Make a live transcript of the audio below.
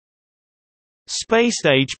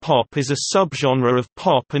Space-age pop is a subgenre of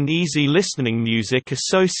pop and easy-listening music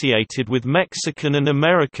associated with Mexican and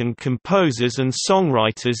American composers and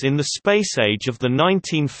songwriters in the space age of the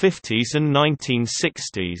 1950s and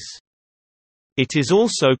 1960s. It is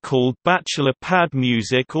also called bachelor pad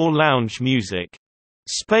music or lounge music.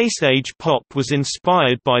 Space-age pop was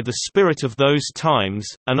inspired by the spirit of those times,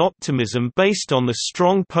 an optimism based on the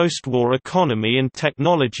strong post-war economy and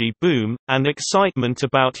technology boom, and excitement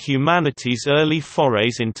about humanity's early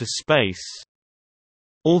forays into space.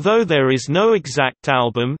 Although there is no exact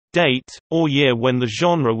album, date, or year when the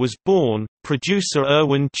genre was born, producer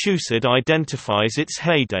Erwin Chusad identifies its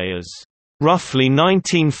heyday as roughly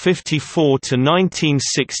 1954 to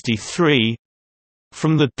 1963,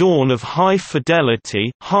 from the dawn of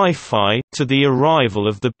high-fidelity hi-fi to the arrival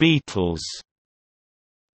of the Beatles.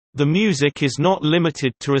 The music is not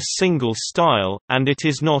limited to a single style, and it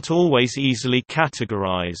is not always easily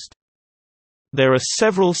categorized. There are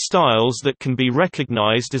several styles that can be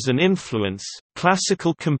recognized as an influence: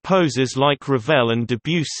 classical composers like Ravel and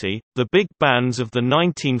Debussy, the big bands of the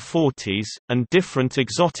 1940s, and different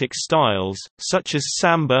exotic styles, such as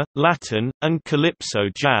samba, Latin, and calypso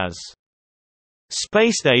jazz.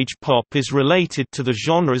 Space-age pop is related to the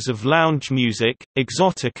genres of lounge music,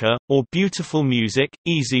 exotica, or beautiful music,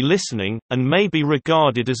 easy listening, and may be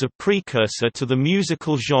regarded as a precursor to the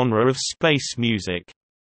musical genre of space music.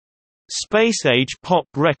 Space-age pop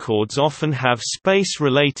records often have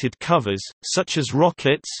space-related covers, such as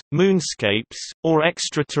rockets, moonscapes, or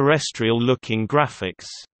extraterrestrial-looking graphics.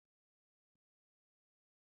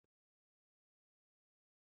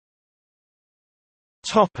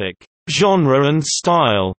 Genre and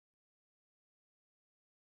style.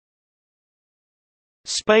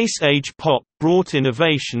 Space-age pop brought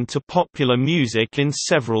innovation to popular music in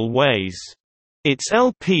several ways. Its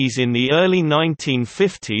LPs in the early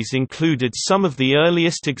 1950s included some of the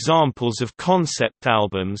earliest examples of concept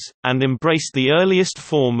albums, and embraced the earliest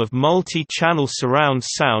form of multi-channel surround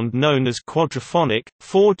sound known as quadraphonic,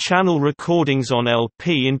 4-channel recordings on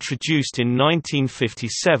LP introduced in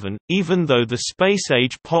 1957. Even though the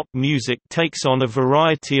space-age pop music takes on a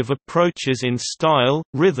variety of approaches in style,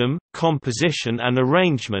 rhythm, composition and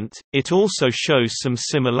arrangement, it also shows some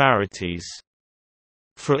similarities.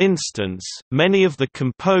 For instance, many of the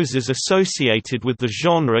composers associated with the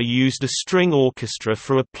genre used a string orchestra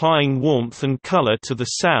for applying warmth and color to the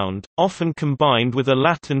sound, often combined with a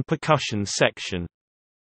Latin percussion section.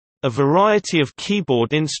 A variety of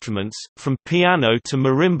keyboard instruments, from piano to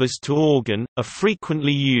marimbas to organ, are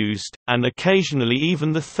frequently used, and occasionally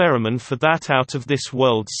even the theremin for that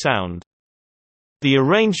out-of-this-world sound. The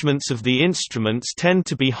arrangements of the instruments tend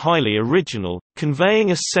to be highly original,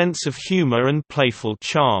 conveying a sense of humor and playful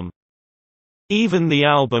charm. Even the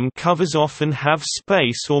album covers often have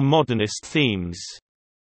space or modernist themes.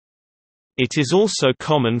 It is also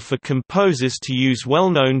common for composers to use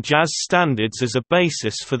well-known jazz standards as a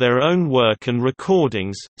basis for their own work and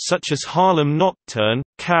recordings, such as Harlem Nocturne,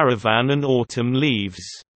 Caravan and Autumn Leaves.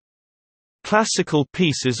 Classical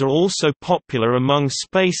pieces are also popular among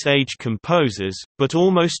space-age composers, but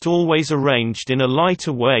almost always arranged in a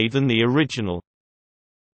lighter way than the original.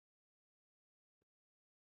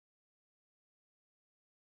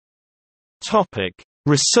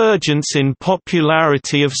 Resurgence in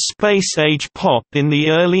popularity of space-age pop in the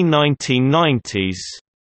early 1990s.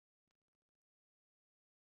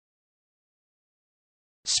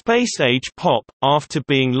 Space-age pop, after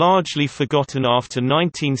being largely forgotten after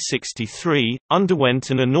 1963,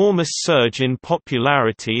 underwent an enormous surge in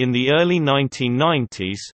popularity in the early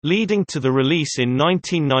 1990s, leading to the release in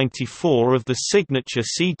 1994 of the signature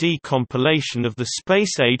CD compilation of the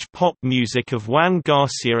space-age pop music of Juan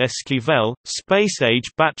Garcia Esquivel,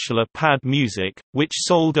 Space-Age Bachelor Pad Music, which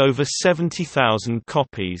sold over 70,000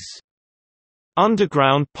 copies.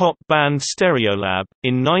 Underground pop band Stereolab,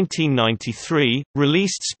 in 1993,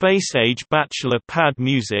 released Space-Age Bachelor Pad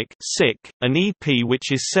Music, an EP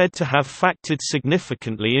which is said to have factored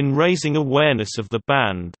significantly in raising awareness of the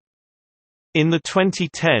band. In the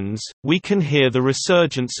 2010s, we can hear the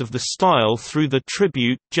resurgence of the style through the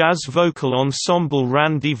tribute jazz vocal ensemble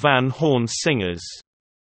Randy Van Horn Singers.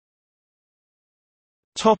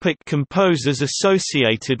 Composers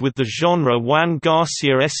associated with the genre: Juan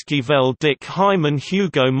Garcia Esquivel, Dick Hyman,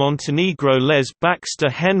 Hugo Montenegro, Les Baxter,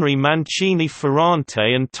 Henry Mancini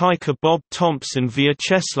Ferrante and Tyka, Bob Thompson,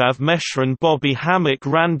 Vyacheslav Meshran, Bobby Hammock,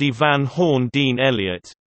 Randy Van Horn, Dean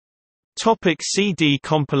Elliott. CD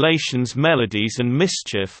compilations Melodies and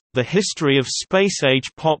Mischief, The History of Space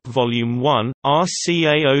Age Pop Volume 1,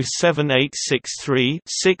 RCA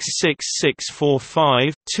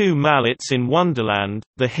 07863-66645, 2 Mallets in Wonderland,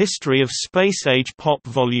 The History of Space Age Pop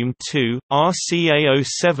Volume 2, RCA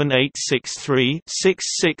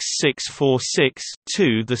 07863-66646,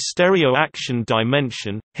 2 The Stereo Action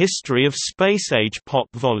Dimension, History of Space Age Pop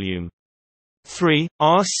Volume 3,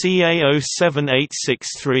 RCA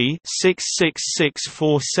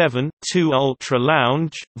 07863-66647, 2 Ultra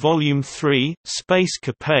Lounge, Volume 3, Space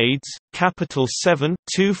Capades, Capital 7,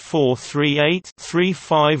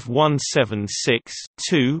 2438-35176,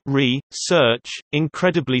 2 Research,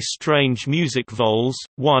 Incredibly Strange Music Vols.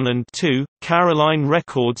 1 and 2, Caroline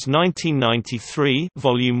Records 1993,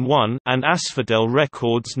 Volume 1, and Asphodel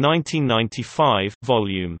Records 1995,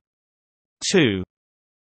 Volume 2.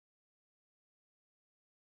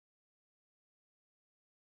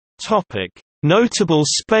 Notable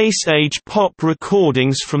space-age pop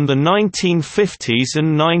recordings from the 1950s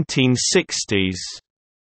and 1960s.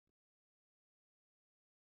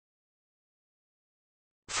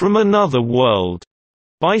 From Another World,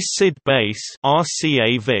 by Sid Bass,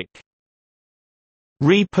 RCA Vic.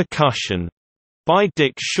 Repercussion, by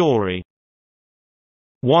Dick Shorey.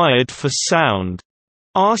 Wired for Sound,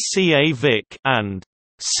 RCA Vic, and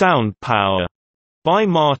Sound Power, by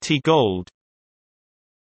Marty Gold.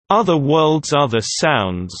 Other Worlds Other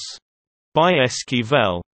Sounds, by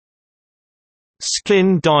Esquivel.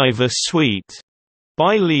 Skin Diver Suite,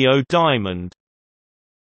 by Leo Diamond.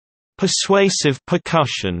 Persuasive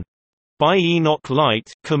Percussion, by Enoch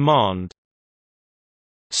Light Command.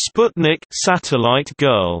 Sputnik Satellite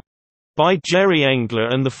Girl, by Jerry Engler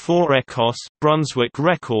and the Four Echoes, Brunswick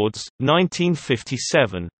Records,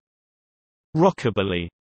 1957. Rockabilly.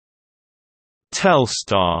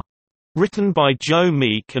 Telstar, written by Joe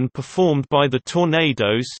Meek and performed by the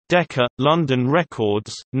Tornadoes, Decca, London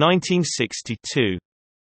Records, 1962.